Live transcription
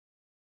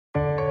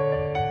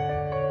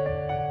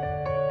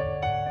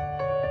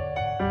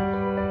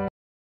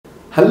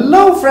Hello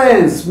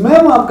friends, मैं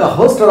हूं आपका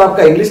होस्ट और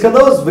आपका इंग्लिश का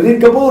दोस्त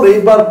विनीत कपूर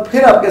एक बार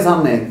फिर आपके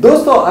सामने।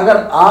 दोस्तों, अगर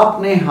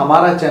आपने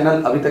हमारा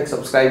चैनल अभी तक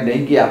सब्सक्राइब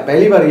नहीं किया,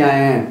 पहली बार यहाँ आए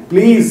हैं,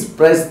 please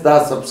press the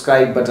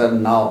subscribe button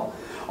now.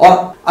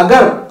 और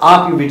अगर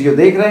आप ये वीडियो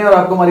देख रहे हैं और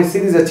आपको हमारी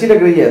सीरीज अच्छी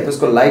लग रही है तो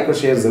इसको लाइक और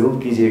शेयर जरूर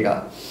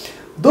कीजिएगा।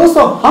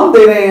 दोस्तों, हम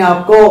दे रहे हैं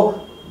आपको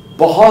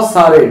बहुत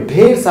सारे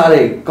ढेर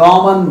सारे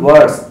common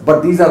words,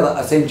 but these are the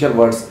essential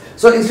words.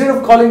 So instead of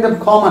calling them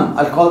common,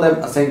 I'll call them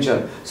essential.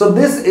 So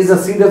this is a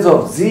series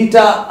of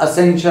zeta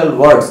essential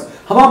words.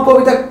 हम आपको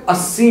अभी तक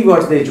 80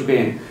 वर्ड्स दे चुके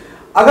हैं.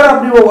 अगर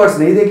आपने वो वर्ड्स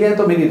नहीं देखे हैं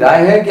तो मेरी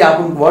राय है कि आप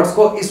उन वर्ड्स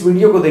को इस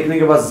वीडियो को देखने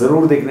के बाद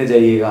जरूर देखने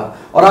जाइएगा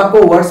और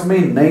आपको वर्ड्स में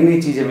नई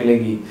नई चीजें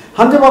मिलेंगी.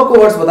 हम जब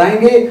आपको वर्ड्स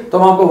बताएंगे तो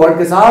हम आपको वर्ड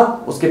के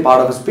साथ उसके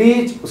पार्ट ऑफ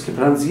स्पीच, उसकी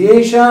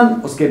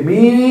प्रोनाउंसिएशन, उसके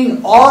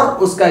मीनिंग और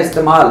उसका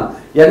इस्तेमाल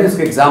यानी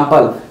उसके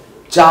एग्जाम्पल,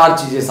 चार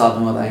चीजें साथ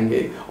में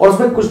बताएंगे और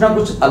उसमें कुछ ना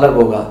कुछ अलग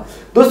होगा.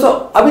 दोस्तों,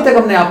 अभी तक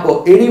हमने आपको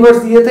 80 वर्ड्स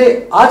दिए थे.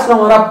 आज का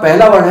हमारा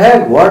पहला वर्ड है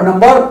word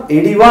number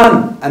 81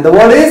 and the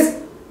word is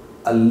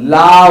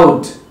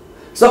allowed.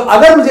 सो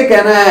अगर मुझे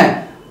कहना है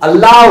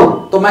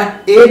अलाउड तो मैं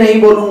ए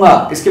नहीं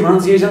बोलूंगा. इसकी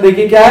प्रोनाउंसिएशन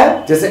देखिए क्या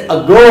है, जैसे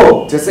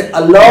अगो, जैसे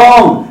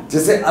अलोंग,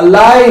 जैसे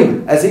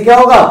अलाइव, ऐसे क्या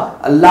होगा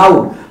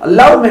अलाउड.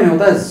 अलाउड में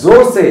होता है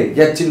जोर से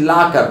या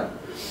चिल्लाकर.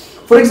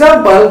 For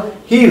example,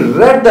 he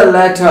read the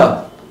letter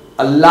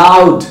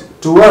allowed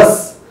to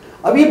us.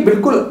 अब ये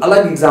बिल्कुल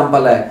अलग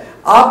एग्जाम्पल है.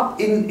 आप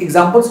इन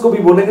एग्जाम्पल्स को भी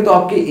बोलेंगे तो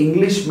आपके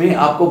इंग्लिश में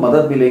आपको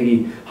मदद मिलेगी.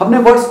 हमने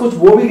वर्ड्स कुछ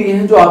वो भी लिए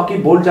हैं जो आपकी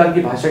बोलचाल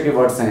की भाषा के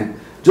वर्ड्स हैं,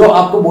 जो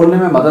आपको बोलने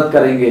में मदद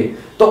करेंगे.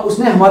 तो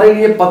उसने हमारे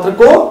लिए पत्र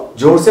को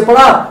जोर से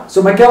पढ़ा.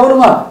 सो मैं क्या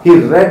बोलूंगा, ही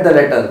रेड द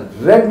लेटर.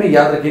 रेड में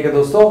याद रखिएगा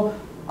दोस्तों,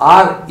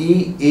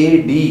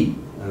 READ,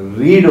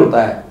 रीड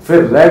होता है,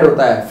 फिर रेड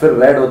होता है, फिर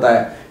रेड होता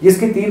है.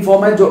 इसकी तीन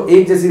फॉर्म है जो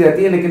एक जैसी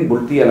रहती है लेकिन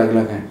बुलती अलग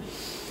अलग है.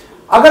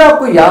 अगर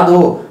आपको याद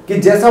हो कि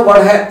जैसा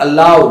वर्ड है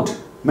अलाउड,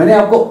 मैंने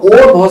आपको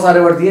और बहुत सारे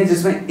वर्ड दिए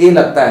जिसमें ए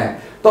लगता है.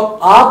 तो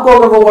आपको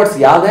अगर वो वर्ड्स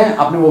याद हैं,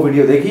 आपने वो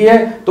वीडियो देखी है,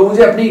 तो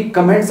मुझे अपनी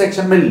कमेंट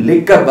सेक्शन में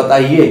लिखकर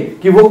बताइए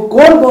कि वो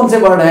कौन कौन से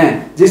वर्ड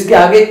हैं जिसके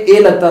आगे ए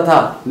लगता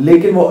था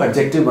लेकिन वो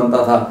एडजेक्टिव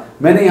बनता था.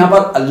 मैंने यहां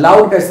पर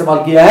अलाउड का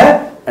इस्तेमाल किया है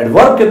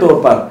एडवर्ब के तौर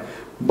पर.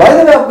 बाय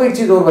द वे, आपको एक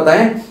चीज और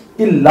बताएं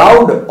कि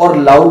लाउड और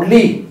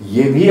लाउडली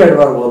ये भी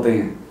एडवर्ब होते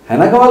हैं. है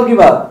ना कमाल की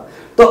बात.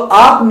 तो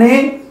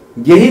आपने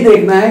यही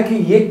देखना है कि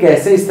ये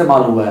कैसे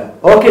इस्तेमाल हुआ है.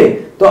 ओके,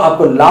 तो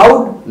आपको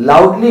लाउड,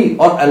 लाउडली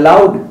और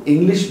अलाउड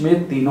इंग्लिश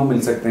में तीनों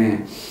मिल सकते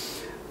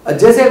हैं.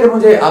 जैसे अगर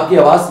मुझे आपकी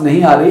आवाज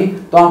नहीं आ रही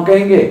तो हम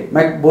कहेंगे,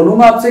 मैं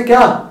बोलूंगा आपसे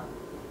क्या,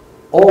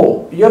 ओ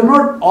you are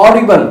not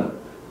Audible,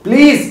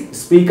 please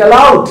speak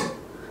allowed,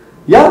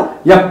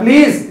 या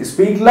प्लीज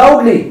स्पीक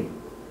लाउडली.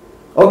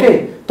 ओके,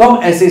 तो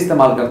हम ऐसे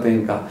इस्तेमाल करते हैं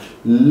इनका.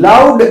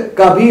 लाउड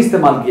का भी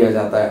इस्तेमाल किया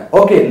जाता है.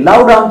 ओके,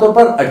 लाउड आमतौर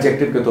पर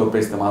एडजेक्टिव के तौर पे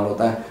इस्तेमाल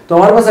होता है. तो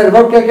हमारे पास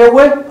एडवर्ब क्या क्या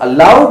हुए,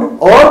 अलाउड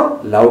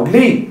और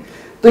लाउडली.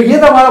 तो ये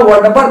था हमारा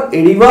word number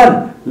 81.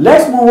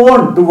 Let's move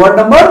on to word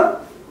number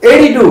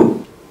 82.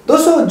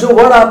 दोस्तों, जो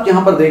वर्ड आप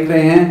यहां पर देख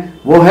रहे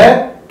हैं वो है,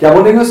 क्या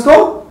बोलेंगे उसको,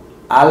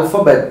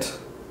 अल्फाबेट.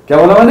 क्या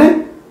बोला मैंने,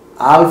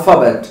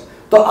 अल्फाबेट.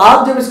 तो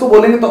आप जब इसको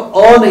बोलेंगे तो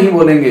अ नहीं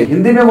बोलेंगे.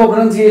 हिंदी में वो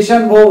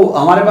प्रोनाउंसिएशन, वो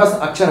हमारे पास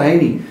अक्षर है ही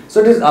नहीं.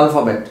 So it is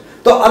alphabet.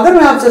 तो अगर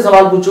मैं आपसे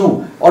सवाल पूछूं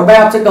और मैं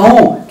आपसे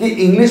कहूं कि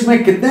इंग्लिश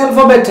में कितने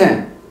अल्फाबेट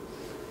हैं,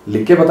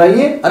 लिख के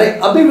बताइए. अरे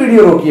अभी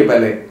वीडियो रोकिए,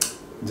 पहले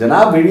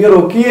जनाब वीडियो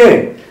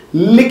रोकिए,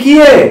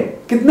 लिखिए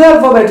कितने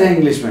अल्फाबेट हैं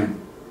इंग्लिश में,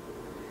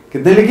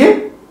 कितने लिखिए,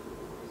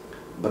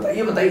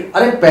 बताइए बताइए.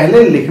 अरे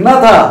पहले लिखना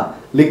था,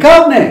 लिखा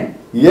आपने,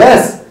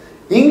 यस.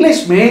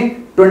 इंग्लिश में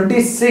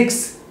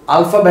 26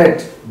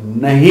 अल्फाबेट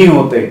नहीं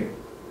होते.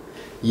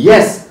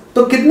 यस,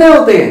 तो कितने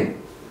होते हैं,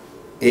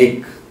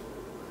 एक.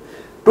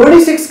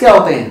 26 क्या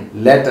होते हैं,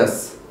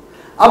 लेटर्स.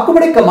 आपको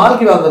बड़े कमाल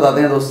की बात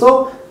बताते हैं दोस्तों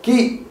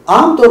कि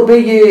आमतौर पे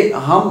ये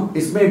हम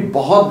इसमें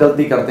बहुत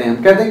गलती करते हैं.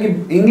 हम कहते हैं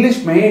कि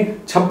इंग्लिश में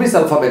 26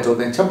 अल्फाबेट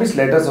होते हैं, 26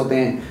 लेटर्स होते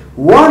हैं.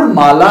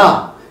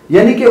 वर्णमाला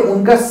यानी कि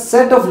उनका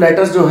सेट ऑफ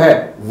लेटर्स जो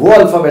है वो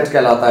अल्फाबेट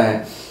कहलाता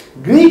है.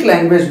 ग्रीक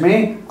लैंग्वेज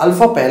में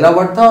अल्फा पहला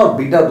वर्ड था और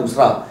बीटा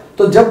दूसरा.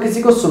 तो जब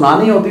किसी को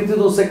सुनानी होती थी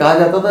तो उससे कहा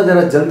जाता था,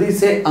 जरा जल्दी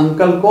से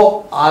अंकल को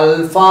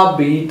अल्फा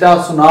बीटा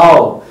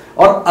सुनाओ.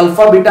 और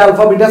अल्फा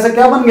बीटा से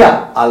क्या बन गया,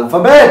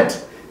 अल्फाबेट.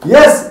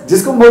 यस,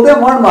 जिसको बोलते हैं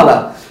वर्णमाला.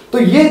 तो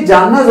ये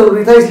जानना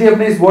जरूरी था, इसलिए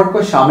हमने इस वर्ड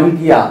को शामिल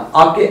किया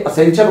आपके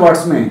एसेंशियल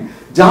वर्ड्स में.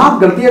 जहां आप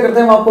गलतियां करते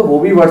हैं हम आपको वो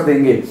भी वर्ड्स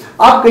देंगे.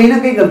 आप कहीं ना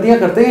कहीं गलतियां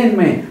करते हैं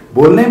इनमें,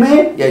 बोलने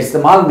में या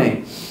इस्तेमाल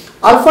में.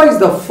 Alpha is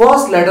the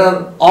first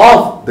letter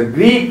of the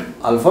Greek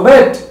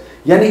alphabet,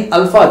 यानी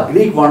अल्फा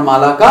ग्रीक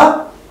वर्णमाला का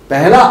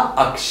पहला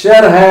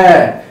अक्षर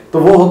है. तो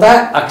वो होता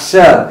है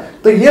अक्षर.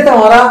 तो ये था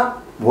हमारा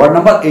वर्ड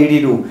नंबर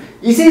 82.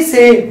 इसी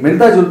से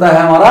मिलता जुलता है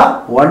हमारा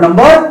वर्ड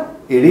नंबर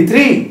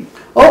 83.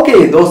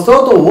 ओके दोस्तों,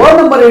 तो वर्ड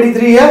नंबर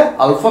 83 है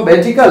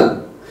अल्फाबेटिकल.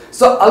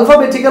 सो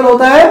अल्फाबेटिकल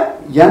होता है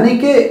यानी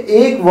कि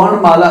एक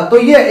वर्णमाला. तो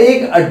ये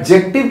एक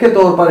एडजेक्टिव के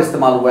तौर पर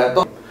इस्तेमाल हुआ है.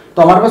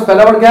 तो हमारे पास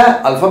पहला वर्ड क्या है,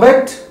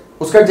 अल्फाबेट.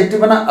 उसका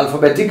एडजेक्टिव बना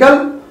अल्फाबेटिकल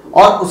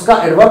और उसका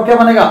एडवर्ब क्या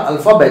बनेगा,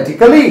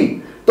 अल्फाबेटिकली.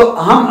 तो तो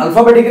हम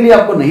अल्फाबेटिकली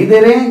आपको नहीं दे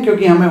रहे हैं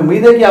क्योंकि हमें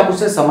उम्मीद है कि आप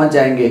उसे समझ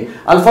जाएंगे।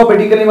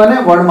 अल्फाबेटिकली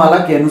माने वर्णमाला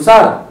के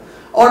अनुसार।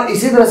 और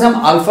इसी तरह से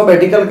हम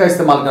अल्फाबेटिकल का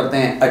इस्तेमाल करते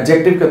हैं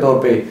एडजेक्टिव के तौर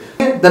पे।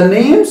 The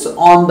names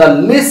on the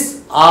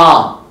list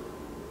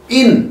are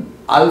in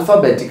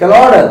alphabetical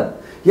order,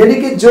 यानी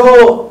कि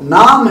जो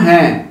नाम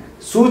हैं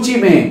सूची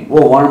में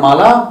वो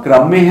वर्णमाला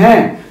क्रम में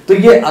हैं, तो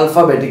ये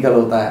अल्फाबेटिकल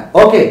होता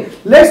है। Okay,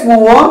 let's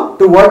move on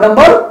to word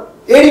number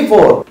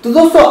 84। तो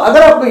दोस्तों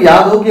अगर आपको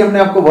याद हो कि हमने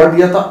आपको वर्ड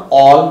दिया था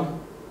ऑल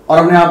और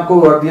हमने आपको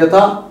वर्ड दिया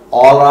था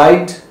ऑल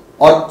राइट,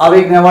 और अब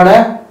एक नया वर्ड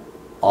है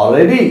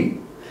ऑलरेडी।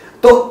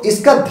 तो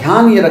इसका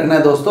ध्यान ये रखना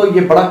है दोस्तों,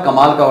 ये बड़ा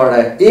कमाल का वर्ड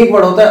है। एक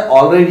वर्ड होता है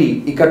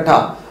ऑलरेडी इकट्ठा,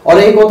 और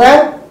एक होता है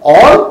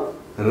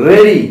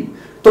ऑलरेडी,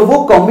 तो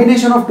वो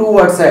कॉम्बिनेशन ऑफ टू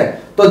वर्ड्स है।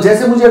 तो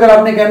जैसे मुझे अगर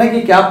आपने कहना है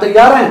कि क्या आप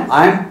तैयार हैं,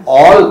 आई एम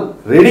ऑल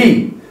रेडी,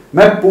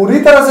 मैं पूरी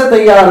तरह से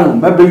तैयार हूं,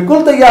 मैं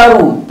बिल्कुल तैयार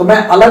हूं, तो मैं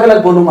अलग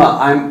अलग बोलूंगा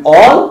आई एम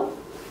ऑल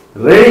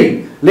रेडी।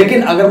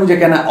 लेकिन अगर मुझे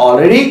कहना है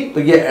ऑलरेडी,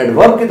 तो ये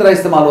एडवर्ब की तरह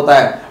इस्तेमाल होता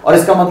है और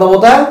इसका मतलब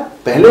होता है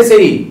पहले से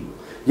ही।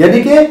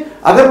 यानी कि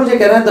अगर मुझे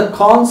कहना है the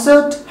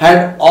concert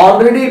had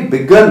already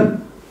begin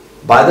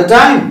by the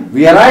time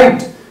we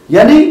arrived,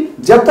 यानी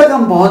जब तक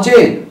हम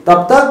पहुंचे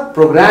तब तक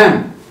प्रोग्राम,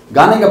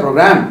 गाने का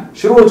प्रोग्राम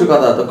शुरू हो चुका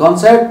था। The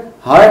concert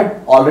had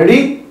already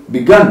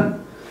begin,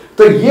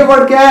 तो ये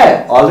वर्ड क्या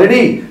है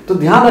ऑलरेडी। तो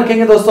ध्यान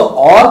रखेंगे दोस्तों,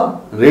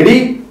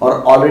 ऑलरेडी और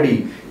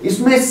ऑलरेडी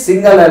इसमें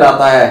सिंगल एल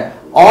आता है,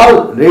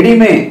 ऑलरेडी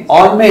में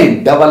ऑल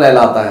में डबल एल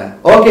आता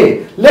है। Okay,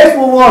 let's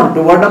move on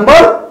to word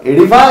number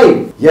 85।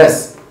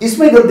 Yes,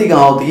 इसमें गलती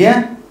कहां होती है?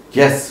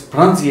 यस,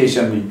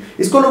 प्रोनाउंसिएशन में।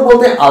 इसको लोग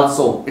बोलते हैं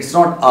also, it's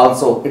not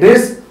also, it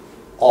is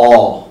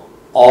also.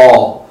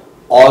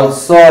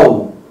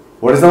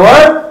 What is the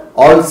word?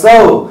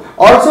 Also.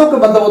 Also का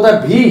मतलब होता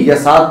है भी या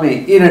साथ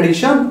में, इन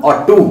एडिशन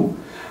और टू।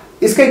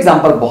 इसका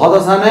एग्जांपल बहुत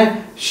आसान है,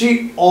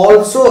 she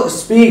also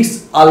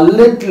speaks a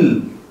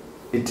little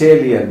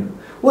Italian,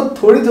 वो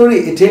थोड़ी थोड़ी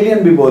इटालियन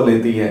भी बोल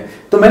लेती है।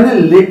 तो मैंने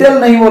लिटिल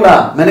नहीं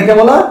बोला, मैंने क्या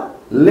बोला?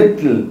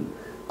 लिटिल,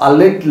 अ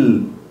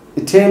लिटिल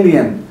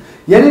इटालियन,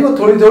 यानी वो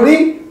थोड़ी थोड़ी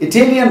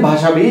इटालियन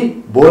भाषा भी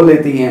बोल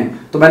लेती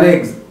हैं। तो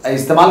मैंने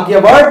इस्तेमाल किया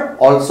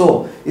वर्ड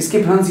ऑल्सो। इसकी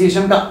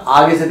प्रोनाउंसिएशन का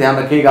आगे से ध्यान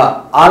रखिएगा,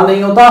 आल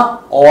नहीं होता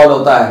ऑल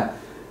होता है,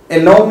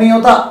 अलोंग नहीं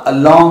होता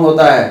अलोंग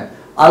होता है,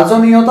 आल्सो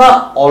नहीं होता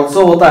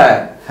ऑल्सो होता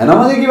है ना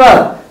मजे की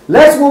बात।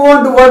 Let's move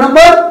on to word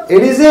number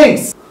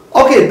 86।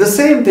 Okay, the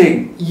same thing,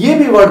 ये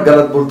भी वर्ड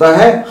गलत बोलता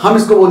है, हम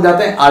इसको बोल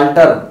जाते हैं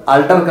अल्टर।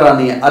 अल्टर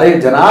करानी है, अरे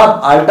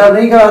जनाब अल्टर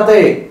नहीं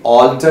कराते,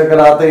 ऑल्टर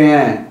कराते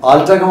हैं।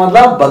 ऑल्टर का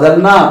मतलब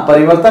बदलना,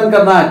 परिवर्तन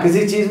करना,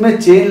 किसी चीज में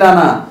चेंज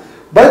लाना।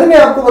 बाद में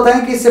आपको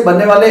बताएं कि इससे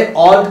बनने वाले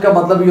ऑल्ट का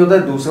मतलब ये होता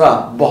है दूसरा।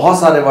 बहुत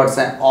सारे वर्ड्स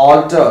हैं,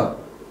 alter,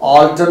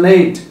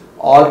 alternate,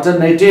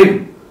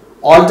 alternative,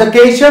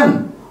 altercation,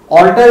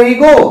 alter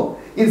ego,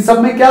 इन सब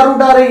में क्या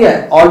रूट आ रही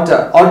है?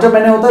 ऑल्टर। ऑल्टर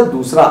मैंने होता है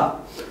दूसरा।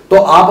 तो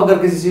आप अगर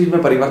किसी चीज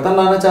में परिवर्तन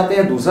लाना चाहते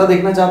हैं, दूसरा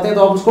देखना चाहते हैं,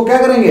 तो आप उसको क्या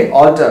करेंगे?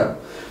 ऑल्टर।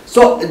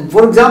 सो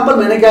फॉर एग्जांपल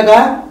मैंने क्या कहा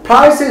है?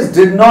 Prices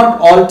did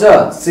not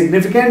alter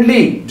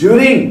significantly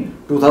during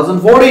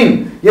 2014,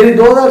 यानी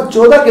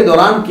 2014 के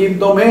दौरान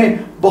कीमतों में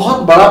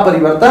बहुत बड़ा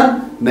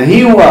परिवर्तन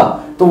नहीं हुआ।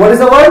 तो what is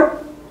the word?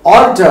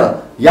 Alter,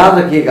 याद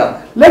रखिएगा।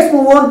 Let's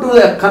move on to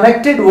the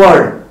connected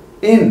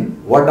word in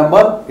word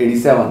number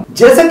 87।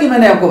 जैसा कि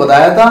मैंने आपको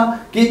बताया था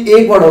कि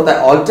एक वर्ड होता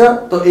है ऑल्टर,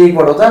 तो एक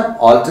वर्ड होता है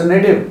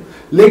ऑल्टरनेटिव।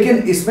 लेकिन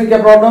इसमें क्या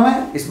प्रॉब्लम है?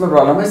 इसमें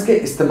प्रॉब्लम है इसके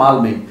इस्तेमाल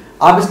में।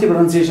 आप इसकी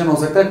प्रोनाउंसिएशन हो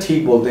सकता है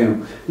ठीक बोलते हो,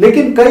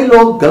 लेकिन कई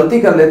लोग गलती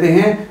कर लेते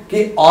हैं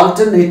कि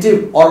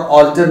ऑल्टरनेटिव और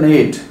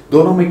ऑल्टरनेट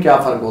दोनों में क्या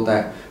फर्क होता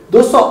है।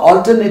 दोस्तों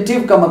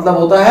ऑल्टरनेटिव का मतलब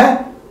होता है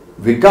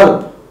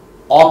विकल्प,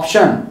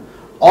 ऑप्शन।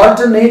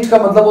 ऑल्टरनेट का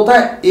मतलब होता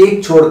है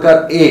एक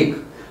छोड़कर एक।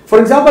 फॉर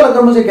एग्जाम्पल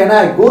अगर मुझे कहना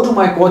है go to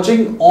my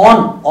coaching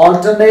on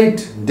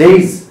alternate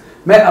days,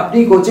 मैं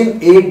अपनी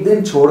कोचिंग एक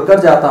दिन छोड़कर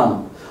जाता हूं।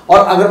 और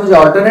अगर मुझे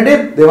alternative,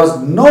 there was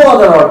no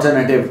other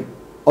alternative,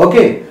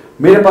 okay,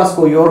 मेरे पास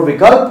कोई और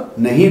विकल्प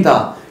नहीं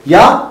था।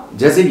 या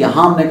जैसे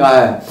यहां हमने कहा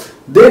है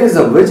there is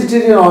a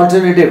vegetarian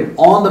alternative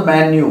on the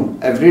menu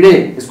every day,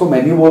 इसको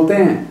मेन्यू बोलते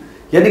हैं,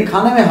 यानी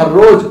खाने में हर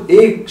रोज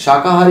एक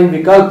शाकाहारी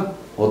विकल्प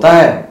होता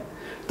है।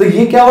 तो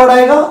ये क्या वर्ड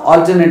आएगा?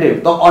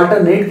 ऑल्टरनेटिव। तो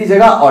ऑल्टरनेट की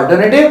जगह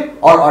ऑल्टरनेटिव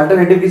और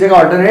ऑल्टरनेटिव की जगह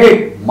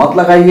ऑल्टरनेट मत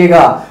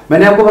लगाइएगा।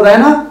 मैंने आपको बताया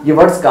ना ये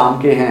वर्ड्स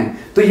काम के हैं।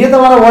 तो ये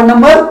तुम्हारा वर्ड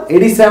नंबर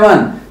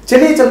 87।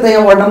 चलिए चलते हैं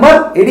वर्ड नंबर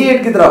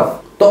 88 की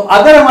तरफ। तो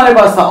अगर हमारे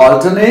पास था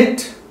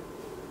ऑल्टरनेट,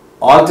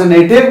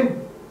 ऑल्टरनेटिव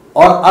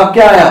और अब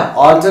क्या आया?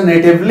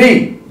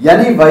 ऑल्टरनेटिवली,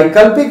 यानी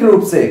वैकल्पिक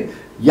रूप से।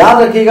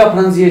 याद रखिएगा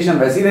प्रोनाउंसिएशन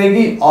वैसी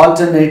रहेगी,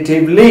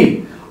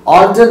 ऑल्टरनेटिवली,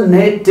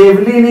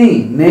 ऑल्टरनेटिवली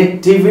नहीं,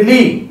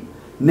 नेटिवली,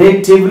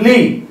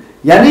 नेटिवली,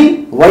 यानी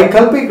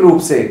वैकल्पिक रूप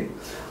से।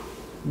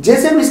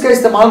 जैसे हम इसका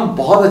इस्तेमाल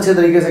बहुत अच्छे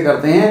तरीके से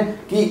करते हैं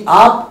कि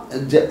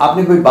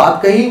आपने कोई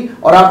बात कही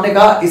और आपने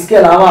कहा इसके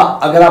अलावा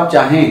अगर आप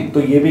चाहें तो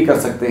ये भी कर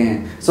सकते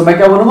हैं। सो मैं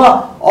क्या बोलूंगा?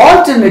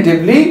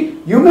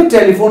 Alternatively you may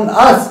telephone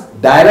us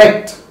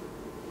direct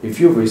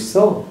if you wish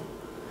so.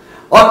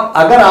 और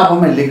अगर आप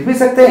हमें लिख भी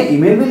सकते हैं,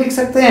 ईमेल भी लिख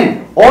सकते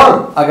हैं,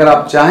 और अगर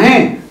आप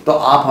चाहें तो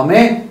आप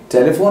हमें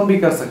टेलीफोन भी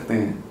कर सकते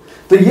हैं।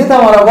 तो ये था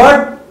हमारा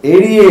word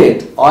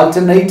 88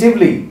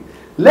 alternatively.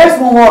 Let's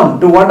move on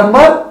to word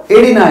number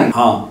 89।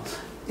 हाँ,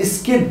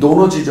 इसके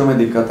दोनों चीजों में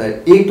दिक्कत है।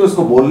 एक तो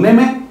इसको बोलने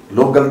में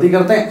लोग गलती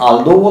करते हैं,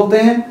 आल्दो बोलते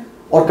हैं,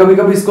 और कभी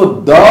कभी इसको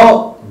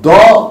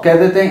दो कह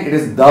देते हैं, इट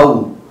इज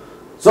दाउ।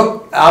 सो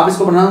आप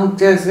इसको प्रोनाउंस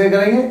कैसे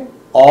करेंगे?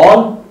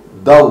 All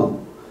thou.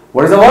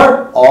 What is the word?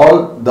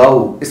 All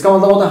दाउ। इसका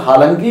मतलब होता है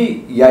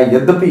हालांकि या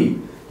यद्यपि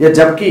या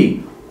जबकि,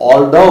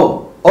 ऑल दाउ।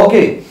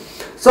 ओके,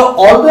 सो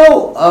ऑल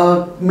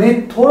दाउ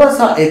में थोड़ा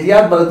सा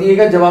एहतियात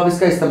बरतिएगा जब आप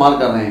इसका इस्तेमाल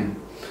कर रहे हैं।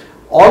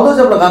 ऑल्दो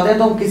जब लगाते हैं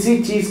तो हम किसी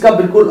चीज का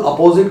बिल्कुल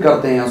अपोजिट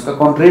करते हैं, उसका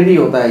कॉन्ट्रेरी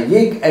होता है। ये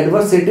एक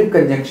एडवर्सेटिव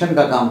कंजंक्शन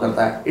का काम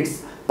करता है। इट्स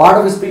पार्ट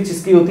ऑफ स्पीच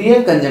इसकी होती है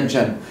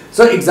कंजंक्शन।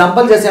 सो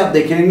एग्जांपल जैसे आप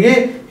देखेंगे,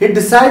 ही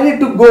डिसाइडेड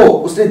टू गो,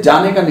 उसने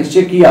जाने का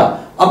निश्चय किया।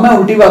 अब मैं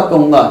उल्टी बात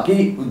कहूंगा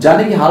कि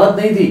जाने की हालत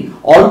नहीं थी।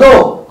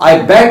 Although I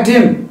bagged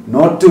him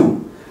not to,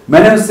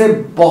 मैंने उससे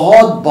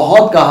बहुत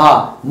बहुत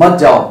कहा मत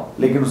जाओ,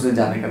 लेकिन उसने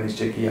जाने का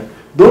निश्चय किया।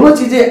 दोनों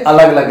चीजें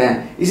अलग अलग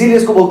हैं, इसीलिए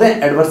इसको बोलते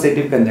हैं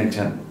एडवर्सेटिव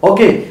कंजंक्शन।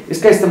 ओके,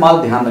 इसका इस्तेमाल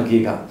ध्यान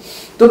रखिएगा।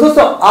 तो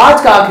दोस्तों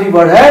आज का आखिरी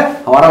वर्ड है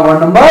हमारा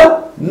वर्ड नंबर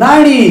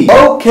 90।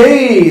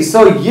 ओके,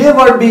 सो ये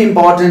वर्ड भी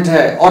इंपॉर्टेंट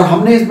है, और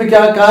हमने इसमें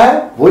क्या कहा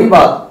है? वही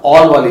बात,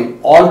 ऑल वाली,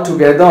 ऑल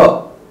टुगेदर।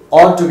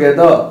 ऑल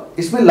टुगेदर,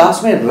 इसमें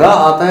लास्ट में र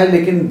आता है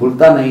लेकिन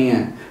भूलता नहीं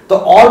है। तो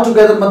ऑल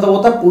टुगेदर मतलब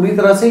होता है पूरी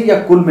तरह से या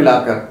कुल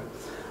मिलाकर।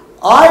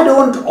 I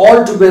don't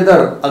all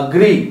together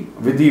agree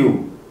with you,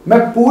 मैं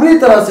पूरी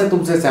तरह से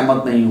तुमसे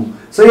सहमत नहीं हूं।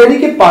 सो यानी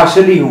कि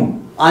पार्शियली हूं,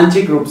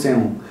 आंशिक रूप से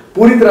हूं,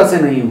 पूरी तरह से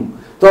नहीं हूं।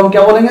 तो हम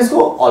क्या बोलेंगे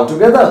इसको? ऑल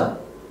टुगेदर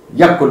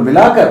या कुल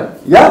मिलाकर,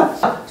 या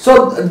सो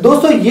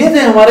दोस्तों ये थे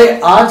हमारे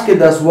आज के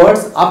 10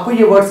 वर्ड्स। आपको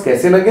ये वर्ड्स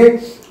कैसे लगे?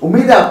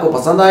 उम्मीद है आपको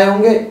पसंद आए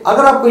होंगे।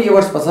 अगर आपको ये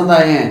वर्ड्स पसंद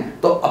आए हैं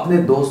तो अपने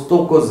दोस्तों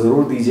को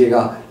जरूर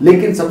दीजिएगा,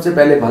 लेकिन सबसे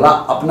पहले भला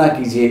अपना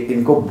कीजिए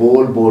इनको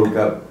बोल बोल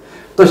कर।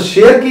 तो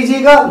शेयर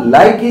कीजिएगा,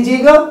 लाइक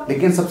कीजिएगा,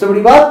 लेकिन सबसे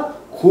बड़ी बात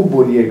खूब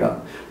बोलिएगा।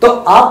 तो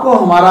आपको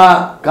हमारा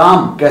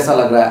काम कैसा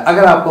लग रहा है?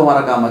 अगर आपको हमारा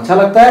काम अच्छा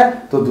लगता है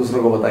तो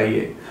दूसरों को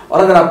बताइए, और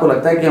अगर आपको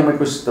लगता है कि हमें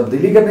कुछ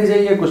तब्दीली करनी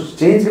चाहिए, कुछ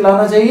चेंज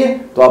लाना चाहिए,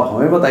 तो आप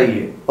हमें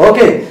बताइए।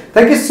 Okay,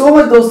 thank you so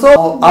much दोस्तों।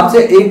 आपसे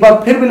एक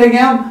बार फिर मिलेंगे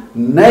हम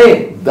नए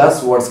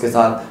 10 वर्ड्स के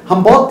साथ।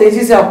 हम बहुत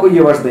तेजी से आपको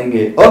ये वर्ड्स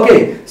देंगे।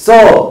 Okay,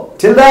 so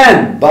till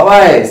then bye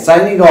bye,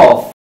 signing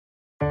off.